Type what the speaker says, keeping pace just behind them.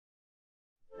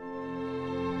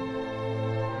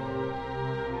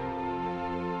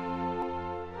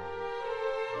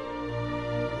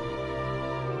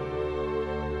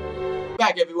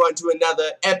back everyone to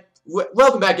another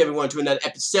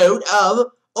episode of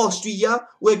Austria,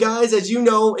 where guys, as you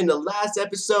know, in the last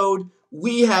episode,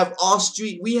 we have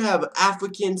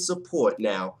African support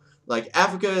now. Like,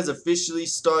 Africa is officially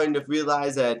starting to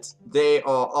realize that they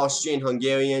are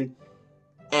Austrian-Hungarian,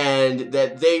 and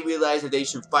that they realize that they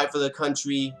should fight for the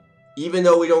country, even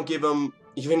though we don't give them,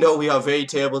 even though we are very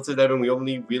terrible to them and we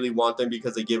only really want them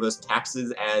because they give us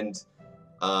taxes and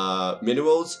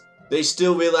minerals. They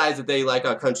still realize that they like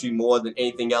our country more than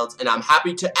anything else, and I'm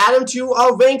happy to add them to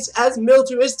our ranks as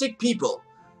militaristic people.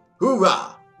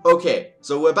 Hoorah! Okay,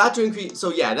 so we're about to increase.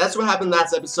 So yeah, that's what happened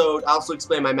last episode. I'll also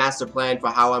explain my master plan for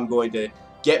how I'm going to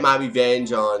get my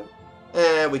revenge on.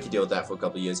 We can deal with that for a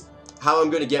couple of years. How I'm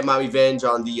going to get my revenge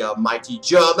on the mighty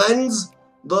Germans,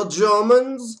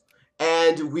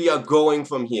 and we are going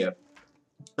from here.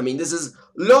 I mean, this is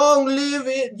long live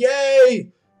it,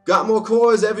 yay! Got more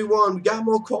cores, everyone. We got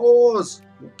more cores.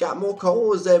 We got more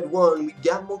cores, everyone. We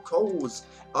got more cores.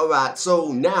 Alright,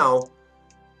 so now,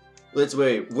 let's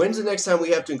wait. When's the next time we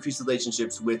have to increase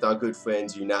relationships with our good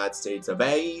friends, United States of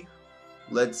A?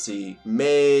 Let's see,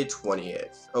 May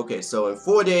 20th. Okay, so in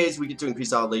 4 days, we get to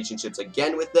increase our relationships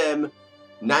again with them.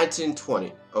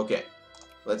 1920. Okay,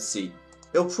 let's see.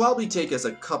 It'll probably take us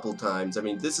a couple times. I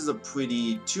mean, this is a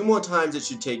pretty... 2 more times it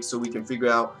should take so we can figure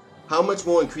out how much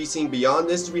more increasing beyond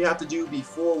this do we have to do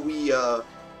before we,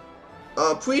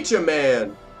 Preacher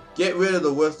Man, get rid of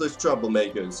the worthless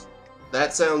troublemakers.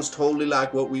 That sounds totally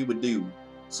like what we would do.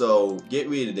 So, get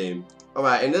rid of them.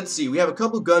 Alright, and let's see. We have a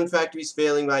couple gun factories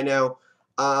failing right now.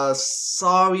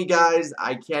 Sorry guys,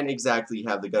 I can't exactly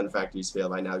have the gun factories fail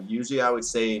right now. Usually I would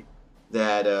say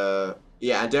that,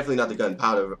 yeah, definitely not the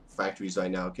gunpowder factories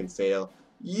right now can fail.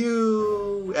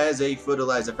 You, as a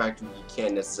fertilizer factory, you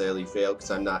can't necessarily fail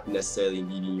because I'm not necessarily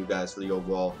needing you guys for the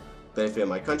overall benefit of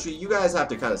my country. You guys have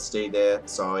to kind of stay there.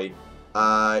 Sorry.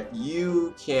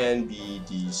 You can be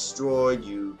destroyed.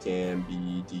 You can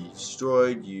be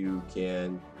destroyed. You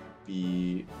can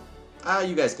be...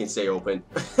 you guys can stay open.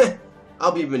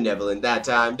 I'll be benevolent that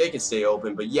time. They can stay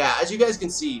open. But yeah, as you guys can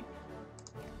see,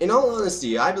 in all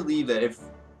honesty, I believe that if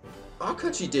our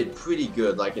country did pretty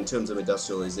good, like, in terms of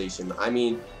industrialization. I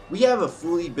mean, we have a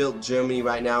fully built Germany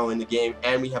right now in the game,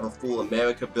 and we have a full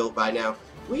America built right now.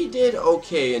 We did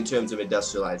okay in terms of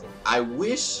industrializing. I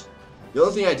wish, the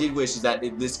only thing I did wish is that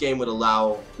this game would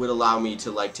allow me to,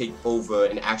 like, take over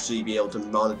and actually be able to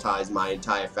monetize my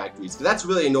entire factories. Because that's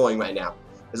really annoying right now,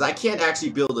 because I can't actually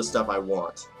build the stuff I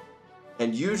want.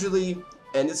 And usually,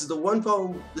 and this is the one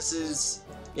problem,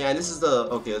 yeah, and this is the,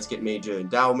 okay, let's get major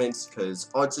endowments, because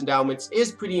arts endowments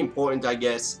is pretty important, I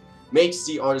guess. Makes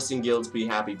the artisan guilds pretty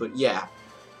happy, but yeah.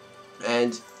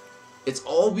 And it's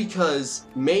all because,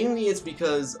 mainly it's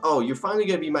because, oh, you're finally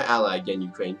going to be my ally again,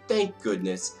 Ukraine. Thank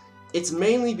goodness. It's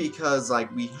mainly because,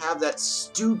 like, we have that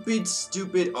stupid,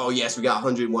 oh yes, we got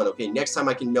 101. Okay, next time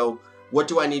I can know what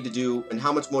do I need to do, and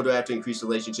how much more do I have to increase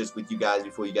relationships with you guys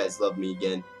before you guys love me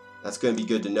again. That's going to be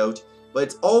good to note. But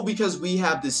it's all because we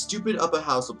have this stupid upper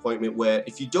house appointment where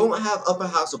if you don't have upper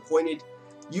house appointed,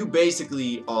 you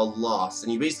basically are lost.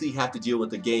 And you basically have to deal with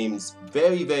the game's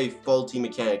very, very faulty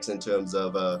mechanics in terms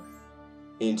of,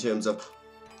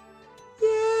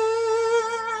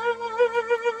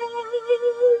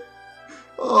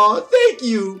 oh, thank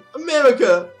you,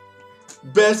 America!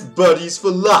 Best buddies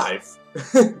for life!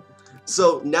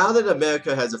 So, now that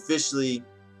America has officially,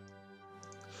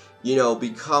 you know,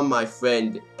 become my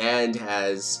friend and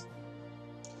has,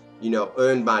 you know,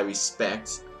 earned my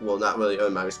respect. Well, not really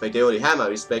earned my respect. They already have my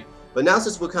respect. But now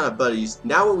since we're kind of buddies,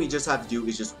 now what we just have to do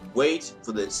is just wait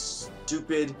for this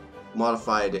stupid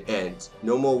modifier to end.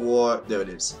 No more war. There it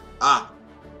is. Ah,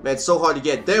 man, it's so hard to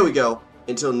get. There we go.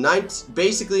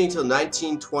 Basically until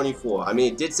 1924. I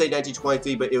mean, it did say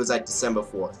 1923, but it was like December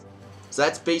 4th. So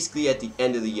that's basically at the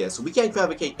end of the year. So we can't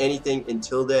fabricate anything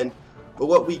until then. But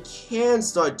what we can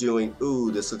start doing,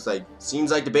 ooh, this looks like,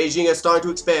 seems like the Beijing is starting to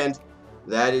expand.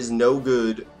 That is no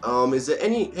good. Is there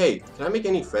any, hey, can I make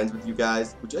any friends with you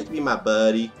guys? Would you like to be my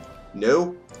buddy?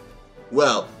 No?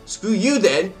 Well, screw you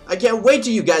then. I can't wait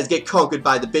till you guys get conquered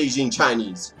by the Beijing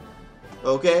Chinese.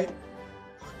 Okay?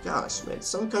 Gosh, man,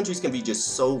 some countries can be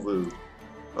just so rude.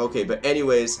 Okay, but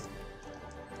anyways,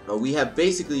 we have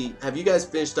basically, have you guys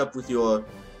finished up with your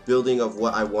building of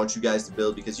what I want you guys to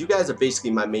build? Because you guys are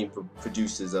basically my main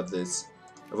producers of this,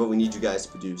 of what we need you guys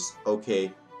to produce.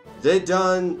 Okay, they're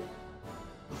done.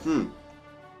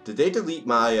 Did they delete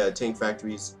my tank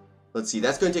factories? Let's see,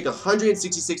 that's going to take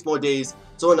 166 more days.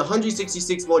 So in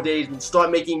 166 more days, we'll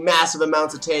start making massive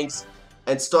amounts of tanks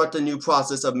and start the new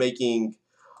process of making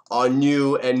our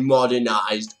new and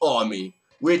modernized army.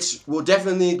 which will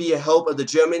definitely be a help of the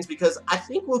Germans, because I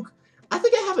think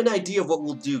I have an idea of what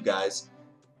we'll do, guys.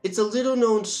 It's a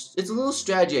little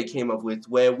strategy I came up with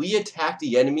where we attack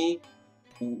the enemy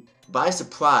by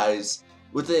surprise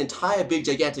with an entire big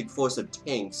gigantic force of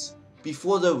tanks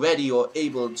before they're ready or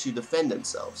able to defend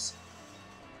themselves.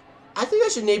 I think I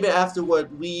should name it after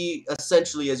what we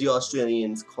essentially, as you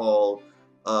Australians, call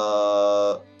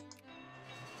a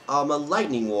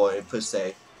lightning war, per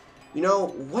se. You know,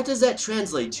 what does that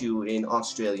translate to in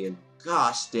Australian?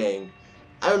 Gosh dang.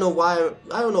 I don't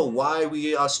know why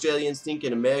we Australians think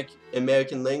in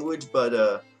American language,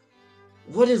 but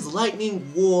what does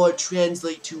lightning war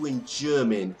translate to in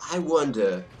German? I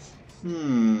wonder.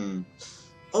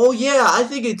 Oh yeah, I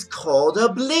think it's called a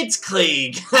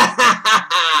blitzkrieg.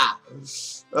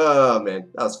 Oh man,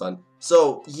 that was fun.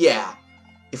 So yeah,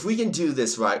 if we can do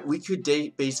this right, we could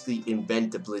basically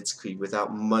invent the blitzkrieg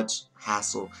without much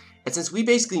hassle. And since we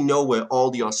basically know where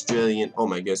all the Australian... Oh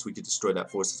my goodness, we could destroy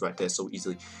that forces right there so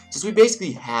easily. Since we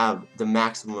basically have the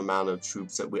maximum amount of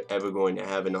troops that we're ever going to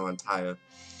have in our entire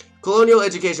colonial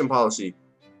education policy,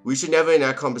 we should never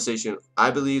enact compensation.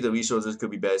 I believe the resources could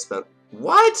be better spent.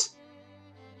 What?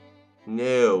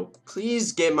 No.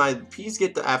 Please get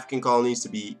the African colonies to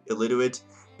be illiterate.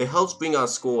 It helps bring our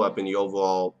score up in the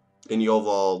overall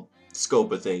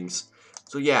scope of things.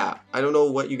 So yeah, I don't know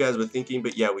what you guys were thinking,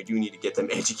 but yeah, we do need to get them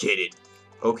educated.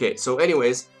 Okay, so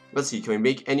anyways, let's see, can we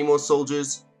make any more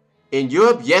soldiers in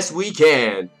Europe? Yes, we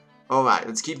can! Alright,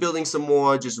 let's keep building some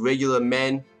more just regular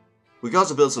men. We can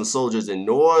also build some soldiers in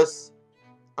North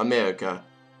America.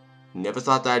 Never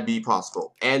thought that'd be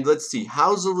possible. And let's see,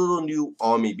 how's the little new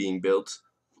army being built?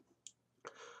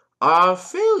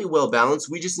 Fairly well balanced.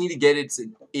 We just need to get its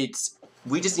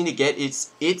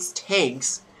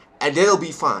tanks, and it'll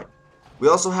be fine. We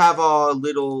also have our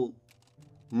little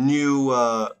new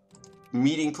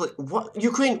meeting place. What,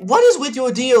 Ukraine? What is with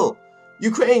your deal?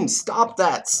 Ukraine, stop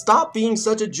that! Stop being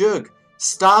such a jerk!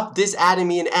 Stop disadding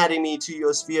me and adding me to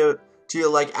your sphere, to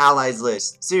your like allies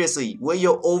list. Seriously, we're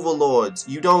your overlords.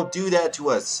 You don't do that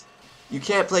to us. You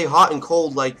can't play hot and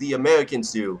cold like the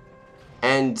Americans do.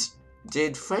 And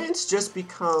did France just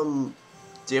become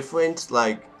different?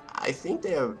 Like, I think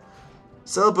they're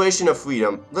celebration of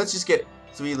freedom. Let's just get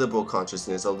 3 liberal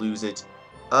consciousness. I'll lose it.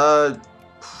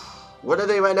 What are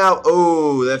they right now?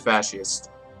 Oh, they're fascist.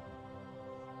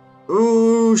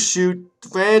 Ooh, shoot.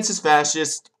 France is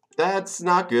fascist. That's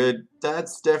not good.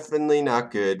 That's definitely not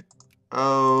good.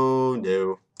 Oh,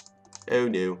 no. Oh,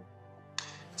 no.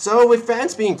 So, with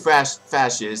France being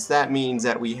fascist, that means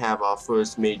that we have our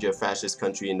first major fascist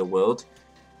country in the world.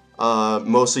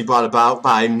 Mostly brought about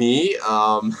by me.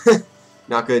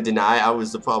 Not gonna deny, I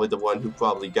was probably the one who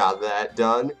probably got that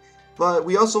done. But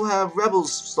we also have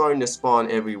rebels starting to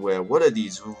spawn everywhere. What are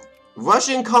these?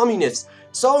 Russian communists.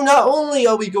 So not only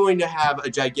are we going to have a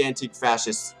gigantic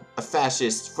fascist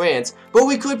France, but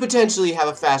we could potentially have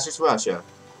a fascist Russia.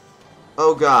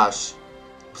 Oh gosh.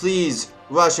 Please,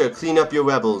 Russia, clean up your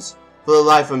rebels. For the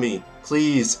life of me,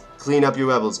 please clean up your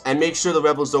rebels. And make sure the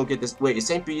rebels don't get this. Wait, is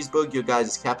St. Petersburg your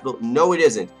guys' capital? No, it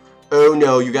isn't. Oh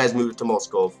no, you guys moved to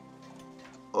Moscow.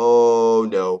 Oh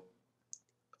no.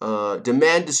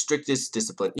 Demand the strictest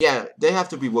discipline. Yeah, they have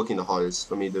to be working the hardest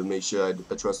for me to make sure I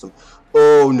trust them.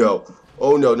 Oh no.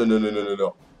 Oh no, no, no, no, no, no,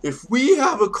 no. If we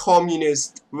have a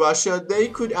communist Russia, they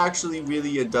could actually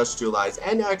really industrialize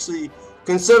and actually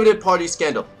conservative party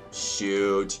scandal.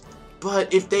 Shoot.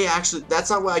 But if they actually, that's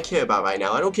not what I care about right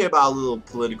now. I don't care about a little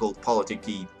political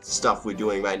stuff we're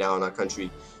doing right now in our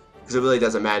country, because it really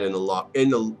doesn't matter in the long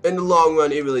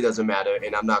run. It really doesn't matter,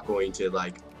 and I'm not going to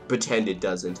like pretend it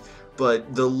doesn't. But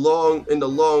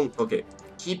okay,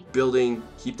 keep building,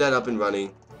 keep that up and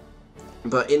running.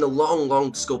 But in the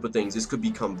long scope of things, this could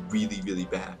become really, really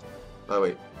bad. Oh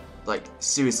wait, like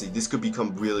seriously, this could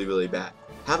become really, really bad.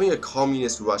 Having a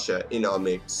communist Russia in our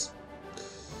mix.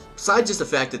 Besides just the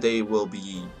fact that they will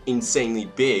be insanely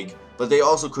big, but they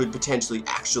also could potentially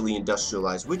actually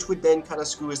industrialize, which would then kind of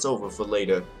screw us over for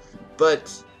later.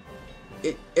 But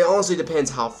it honestly depends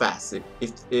how fast.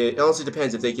 It honestly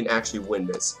depends if they can actually win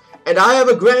this. And I have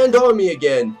a grand army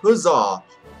again! Huzzah!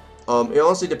 It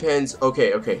honestly depends.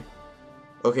 Okay,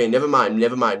 never mind.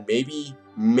 Maybe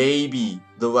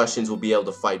the Russians will be able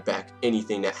to fight back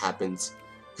anything that happens.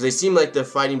 Because they seem like they're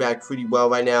fighting back pretty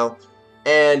well right now.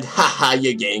 And haha,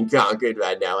 you're getting conquered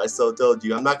right now. I so told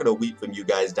you. I'm not gonna weep from you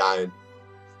guys dying.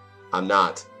 I'm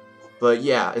not. But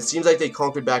yeah, it seems like they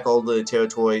conquered back all the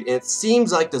territory. And it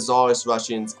seems like the Tsarist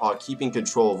Russians are keeping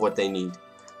control of what they need.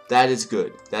 That is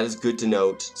good. That is good to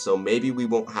note. So maybe we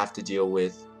won't have to deal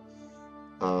with...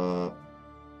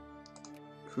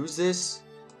 Who's this?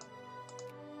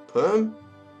 Perm?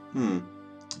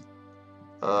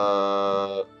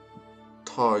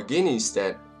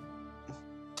 Targinstead.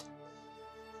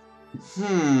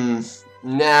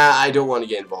 Nah, I don't want to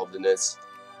get involved in this.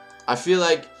 I feel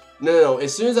like no.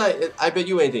 As soon as I bet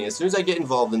you anything. As soon as I get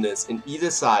involved in this, in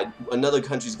either side, another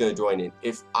country's gonna join in.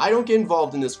 If I don't get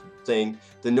involved in this thing,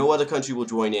 then no other country will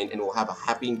join in, and we'll have a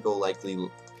happy-go-lucky,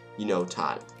 you know,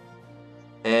 time.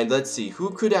 And let's see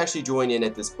who could actually join in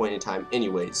at this point in time.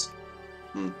 Anyways,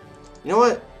 you know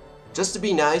what? Just to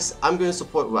be nice, I'm gonna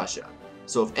support Russia.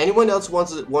 So if anyone else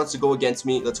wants to go against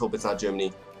me, let's hope it's not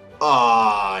Germany.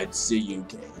 Ah, it's the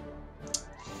UK.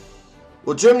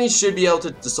 Well, Germany should be able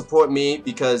to support me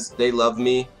because they love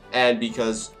me and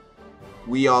because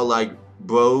we are like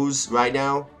bros right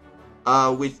now.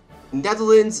 With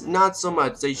Netherlands, not so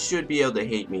much. They should be able to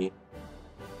hate me.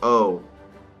 Oh,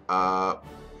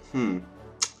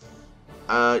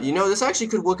 you know, this actually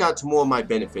could work out to more of my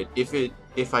benefit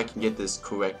if I can get this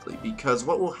correctly, because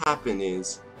what will happen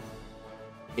is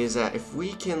that if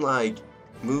we can like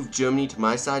move Germany to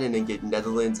my side and then get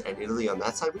Netherlands and Italy on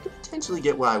that side, we could potentially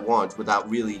get what I want without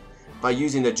really, by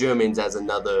using the Germans as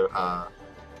another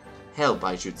help,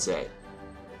 I should say.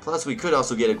 Plus, we could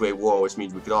also get a Great War, which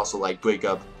means we could also like break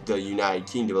up the United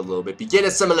Kingdom a little bit. Begin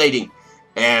assimilating!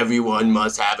 Everyone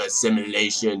must have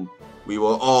assimilation. We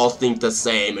will all think the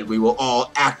same, and we will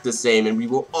all act the same, and we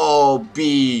will all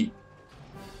be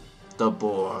the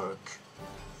Borg.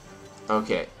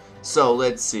 Okay, so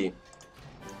let's see.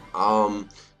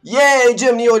 Yay!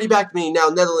 Germany already backed me. Now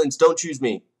Netherlands, don't choose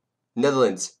me.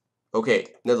 Netherlands. Okay,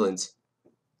 Netherlands.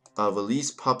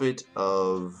 Release puppet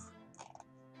of...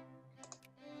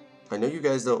 I know you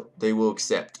guys don't... They will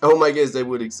accept. Oh my goodness, they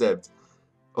would accept.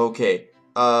 Okay.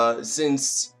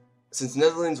 Since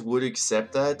Netherlands would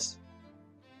accept that...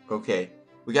 Okay.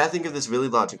 We gotta think of this really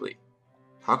logically.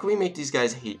 How can we make these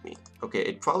guys hate me? Okay,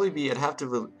 it'd probably be... I'd have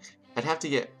to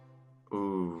get...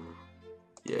 Ooh.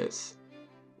 Yes.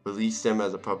 Release them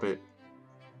as a puppet.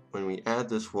 When we add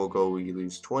this logo, we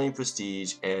lose 20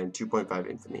 prestige and 2.5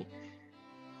 infamy.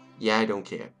 Yeah, I don't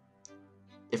care.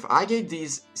 If I gave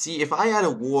these... See, if I had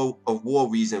a war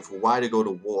reason for why to go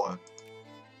to war,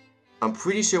 I'm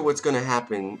pretty sure what's going to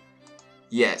happen...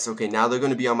 Yes, okay, now they're going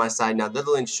to be on my side. Now,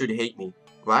 Netherlands should hate me,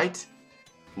 right?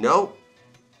 No?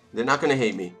 They're not going to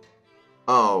hate me.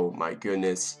 Oh, my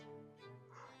goodness.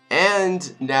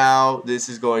 And now this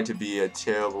is going to be a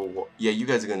terrible war. Yeah, you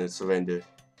guys are going to surrender.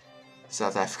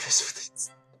 South Africa's...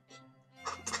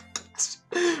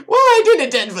 Well, I didn't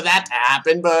intend for that to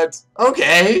happen, but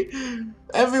okay.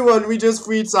 Everyone, we just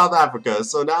freed South Africa.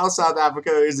 So now South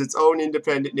Africa is its own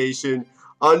independent nation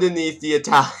underneath the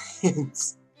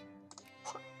Italians.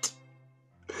 What?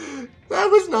 That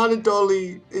was not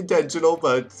totally intentional,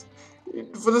 but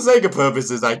for the sake of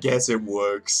purposes, I guess it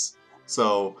works.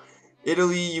 So...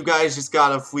 Italy, you guys just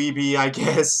got a freebie, I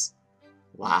guess.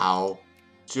 Wow.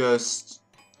 Just...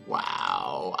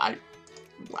 Wow.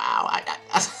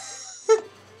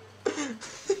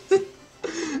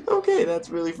 Okay,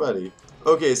 that's really funny.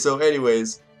 Okay, so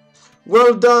anyways.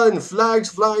 Well done! Flags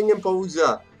flying in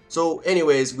Posa. So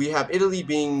anyways, we have Italy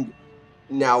being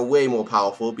now way more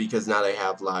powerful because now they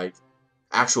have, like,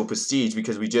 actual prestige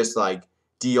because we just, like,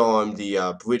 de-armed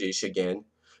the British again.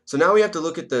 So now we have to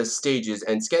look at the stages,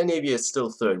 and Scandinavia is still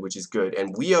third, which is good,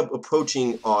 and we are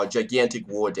approaching our gigantic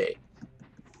war day.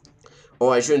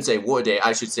 Or I shouldn't say war day,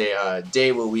 I should say a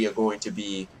day where we are going to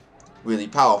be really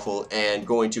powerful and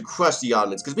going to crush the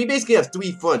Ottomans, because we basically have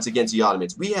three fronts against the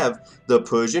Ottomans. We have the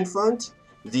Persian front,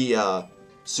 the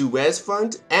Suez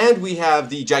front, and we have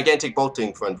the gigantic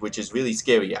Baltic front, which is really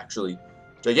scary, actually.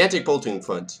 Gigantic Baltic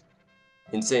front.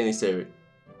 Insanely scary.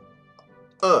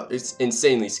 It's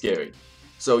insanely scary.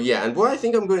 So yeah, and what I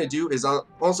think I'm going to do is I'm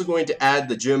also going to add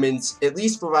the Germans, at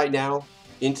least for right now,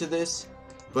 into this.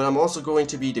 But I'm also going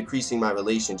to be decreasing my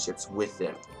relationships with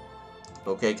them.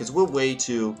 Okay, because we're way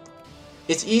too...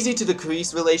 It's easy to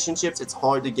decrease relationships, it's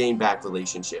hard to gain back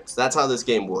relationships. That's how this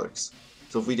game works.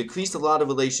 So if we decrease a lot of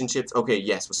relationships... Okay,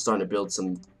 yes, we're starting to build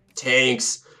some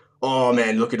tanks. Oh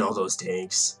man, look at all those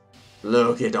tanks.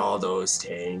 Look at all those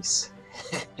tanks.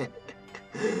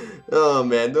 Oh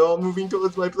man, they're all moving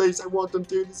towards my place. I want them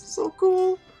to. This is so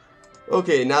cool.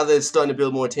 Okay, now that it's starting to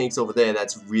build more tanks over there,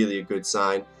 that's really a good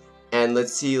sign. And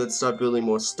let's see, let's start building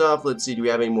more stuff. Let's see, do we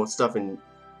have any more stuff in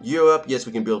Europe? Yes,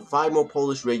 we can build 5 more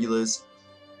Polish regulars.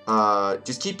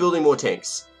 Just keep building more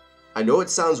tanks. I know it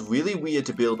sounds really weird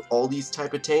to build all these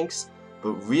type of tanks,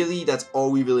 but really, that's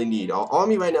all we really need. Our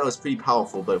army right now is pretty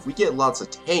powerful, but if we get lots of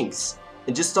tanks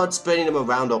and just start spreading them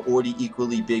around our already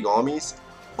equally big armies,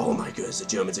 oh my goodness, the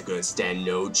Germans are going to stand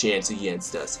no chance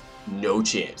against us. No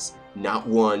chance. Not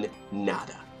one,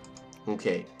 nada.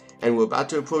 Okay. And we're about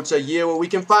to approach a year where we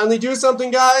can finally do something,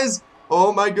 guys!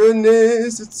 Oh my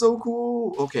goodness, it's so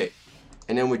cool! Okay,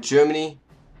 and then with Germany.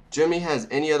 Germany has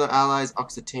any other allies?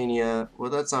 Occitania. Well,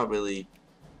 that's not really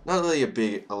a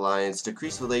big alliance.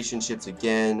 Decrease relationships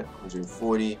again,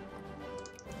 140.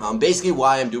 Basically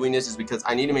why I'm doing this is because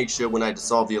I need to make sure when I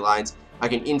dissolve the alliance, I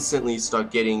can instantly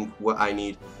start getting what I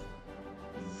need.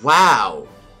 Wow!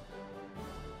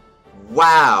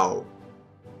 Wow!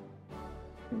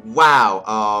 Wow,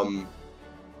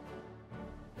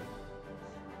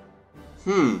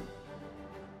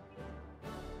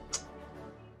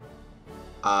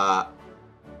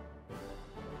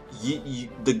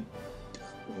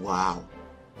 wow.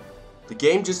 The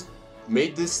game just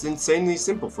made this insanely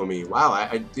simple for me. Wow,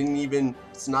 I didn't even,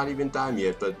 it's not even time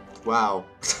yet, but wow.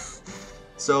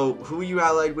 So, who are you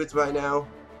allied with right now?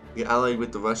 You're allied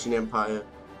with the Russian Empire.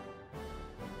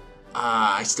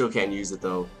 I still can't use it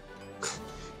though.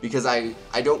 Because I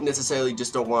don't necessarily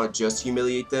don't want to just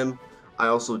humiliate them. I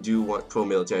also do want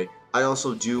pro-military. I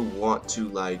also do want to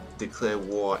like declare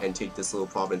war and take this little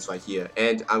province right here.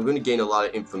 And I'm going to gain a lot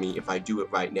of infamy if I do it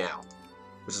right now.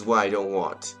 Which is what I don't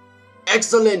want.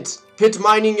 Excellent! Pit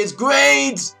mining is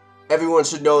great! Everyone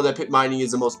should know that pit mining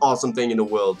is the most awesome thing in the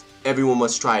world. Everyone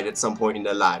must try it at some point in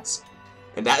their lives.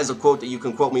 And that is a quote that you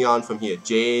can quote me on from here.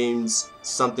 James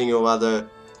something or other.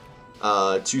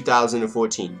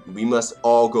 2014. We must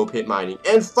all go pit mining.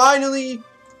 And finally,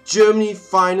 Germany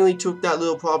finally took that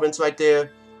little province right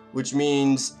there, which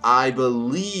means I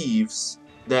believe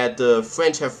that the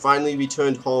French have finally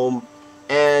returned home,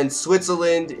 and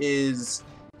Switzerland is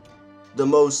the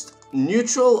most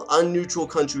unneutral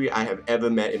country I have ever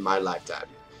met in my lifetime.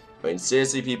 I mean,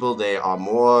 seriously, people, they are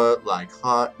more like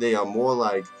hot. They are more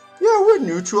like, yeah, we're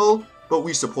neutral, but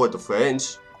we support the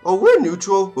French. Oh, we're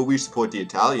neutral, but we support the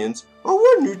Italians. Oh,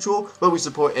 we're neutral, but we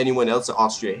support anyone else that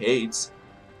Austria hates.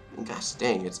 And gosh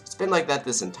dang, it's been like that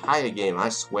this entire game, I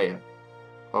swear.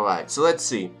 Alright, so let's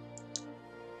see.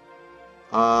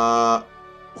 How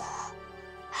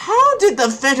did the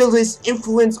Federalists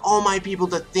influence all my people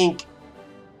to think?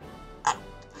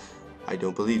 I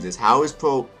don't believe this. How is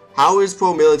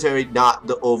pro-military not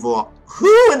the overall?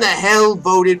 Who in the hell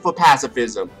voted for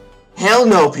pacifism? Hell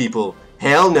no, people.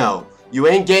 Hell no. You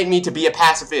ain't getting me to be a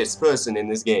pacifist person in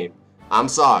this game. I'm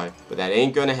sorry, but that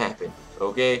ain't gonna happen,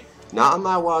 okay? Not on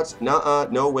my watch, nuh-uh,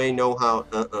 no way, no how,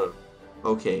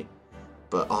 Okay,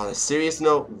 but on a serious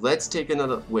note, let's take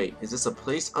another, wait, is this a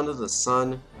place under the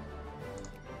sun?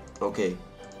 Okay,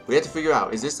 we have to figure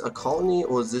out, is this a colony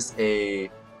or is this a,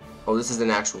 oh, this is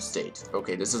an actual state.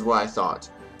 Okay, this is what I thought.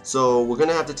 So, we're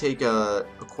gonna have to take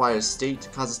acquire state,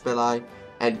 casus belli,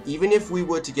 and even if we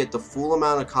were to get the full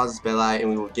amount of casus belli and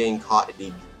we were getting caught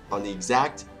on the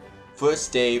exact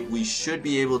first day, we should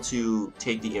be able to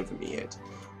take the infamy hit.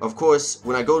 Of course,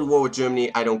 when I go to war with Germany,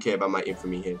 I don't care about my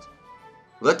infamy hit.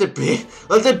 Let the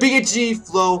bigotry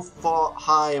flow far,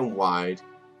 high and wide.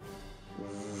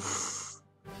 Of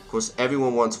course,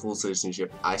 everyone wants full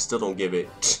citizenship. I still don't give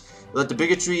it. Let the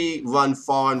bigotry run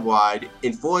far and wide.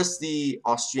 Enforce the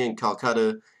Austrian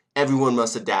Calcutta. Everyone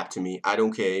must adapt to me. I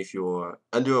don't care if you're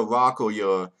under a rock or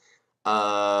you're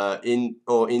in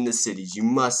the cities. You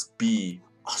must be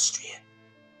Austrian.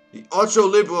 The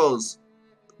ultra-liberals,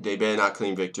 they better not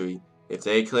claim victory. If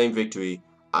they claim victory,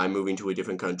 I'm moving to a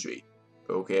different country.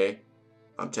 Okay?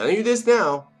 I'm telling you this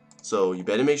now. So you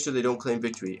better make sure they don't claim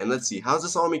victory. And let's see, how's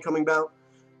this army coming about?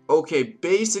 Okay,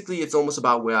 basically it's almost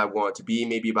about where I want it to be.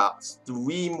 Maybe about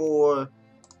three more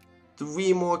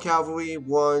cavalry.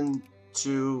 1,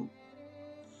 2,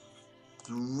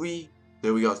 3.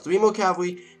 There we go. 3 more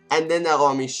cavalry. And then that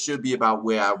army should be about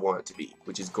where I want it to be,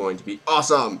 which is going to be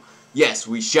awesome. Yes,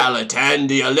 we shall attend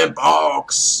the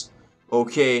Olympics.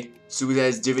 Okay,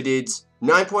 Suez dividends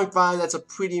 9.5. That's a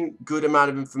pretty good amount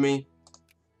of infamy.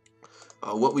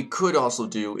 What we could also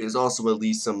do is also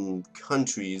release some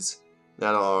countries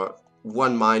that are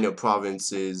one minor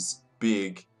provinces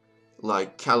big,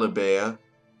 like Calabar.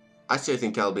 Actually, I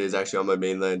think Calabar is actually on my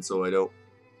mainland, so I don't.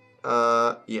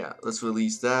 Yeah, let's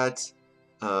release that.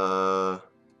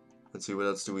 Let's see, what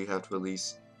else do we have to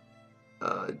release?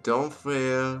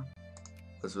 Domfrere.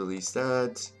 Let's release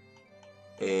that.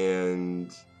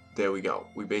 And there we go.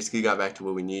 We basically got back to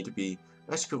where we need to be.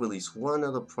 I actually could release one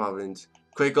other province.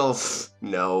 Krakow,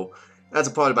 no. That's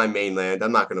a part of my mainland.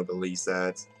 I'm not going to release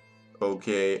that.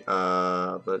 Okay,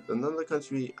 but another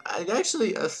country, I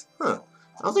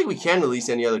don't think we can release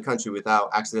any other country without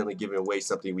accidentally giving away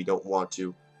something we don't want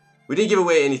to. We didn't give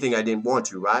away anything I didn't want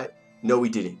to, right? No, we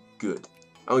didn't. Good.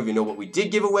 I don't even know what we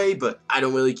did give away, but I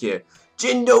don't really care.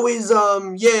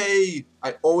 Jingoism! Yay!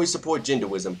 I always support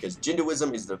Jingoism, because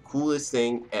Jingoism is the coolest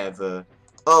thing ever.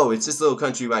 Oh, it's this little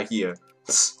country right here.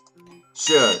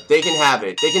 Sure, they can have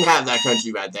it. They can have that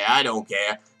country right there. I don't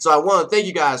care. So I want to thank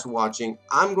you guys for watching.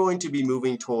 I'm going to be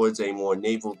moving towards a more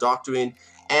naval doctrine,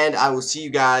 and I will see you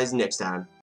guys next time.